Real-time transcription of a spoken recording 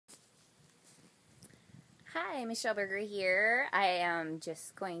Hi, Michelle Berger here. I am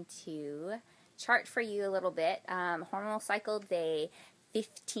just going to chart for you a little bit. Hormonal cycle day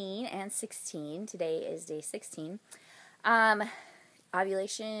 15 and 16. Today is day 16.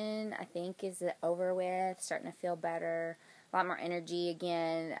 Ovulation, I think, is over with. Starting to feel better. A lot more energy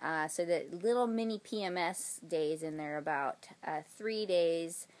again. So the little mini PMS days in there, about 3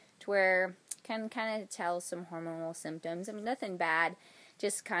 days, to where can kind of tell some hormonal symptoms. I mean, nothing bad,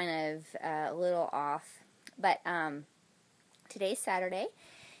 just kind of a little off. But today's Saturday,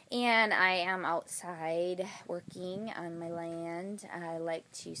 and I am outside working on my land. I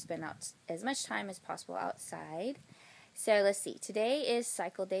like to spend as much time as possible outside. So let's see. Today is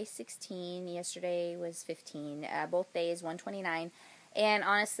cycle day 16. Yesterday was 15. Both days 129. And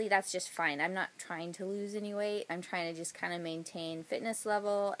honestly, that's just fine. I'm not trying to lose any weight. I'm trying to just kind of maintain fitness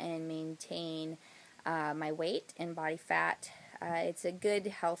level and maintain my weight and body fat. It's a good,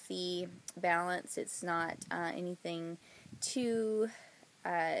 healthy balance. It's not anything too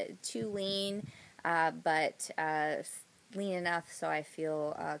lean, but lean enough so I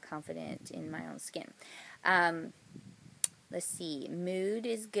feel confident in my own skin. Let's see. Mood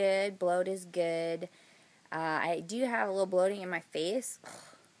is good. Bloat is good. I do have a little bloating in my face.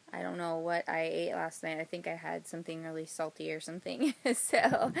 I don't know what I ate last night. I think I had something really salty or something.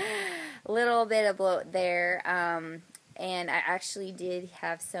 So, a little bit of bloat there. And I actually did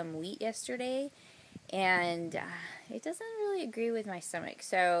have some wheat yesterday, and it doesn't really agree with my stomach.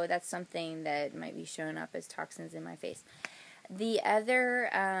 So that's something that might be showing up as toxins in my face. The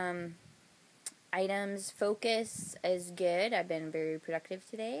other items, focus is good. I've been very productive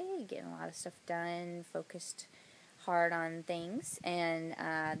today, getting a lot of stuff done, focused hard on things, and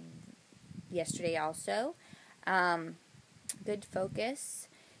yesterday also. Good focus.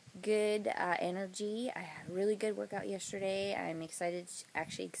 Good energy. I had a really good workout yesterday. I'm excited,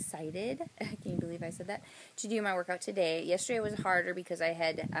 actually excited, can you believe I said that, to do my workout today. Yesterday was harder because I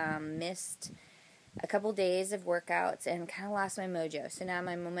had missed a couple days of workouts and kind of lost my mojo. So now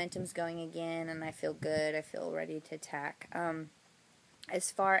my momentum's going again and I feel good. I feel ready to attack.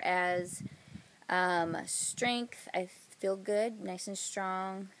 As far as strength, I feel good, nice and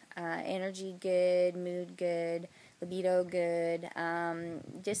strong. Energy good, mood good, libido good.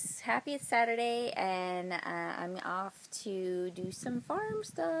 Just happy it's Saturday, and I'm off to do some farm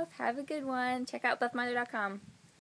stuff. Have a good one. Check out buffmother.com.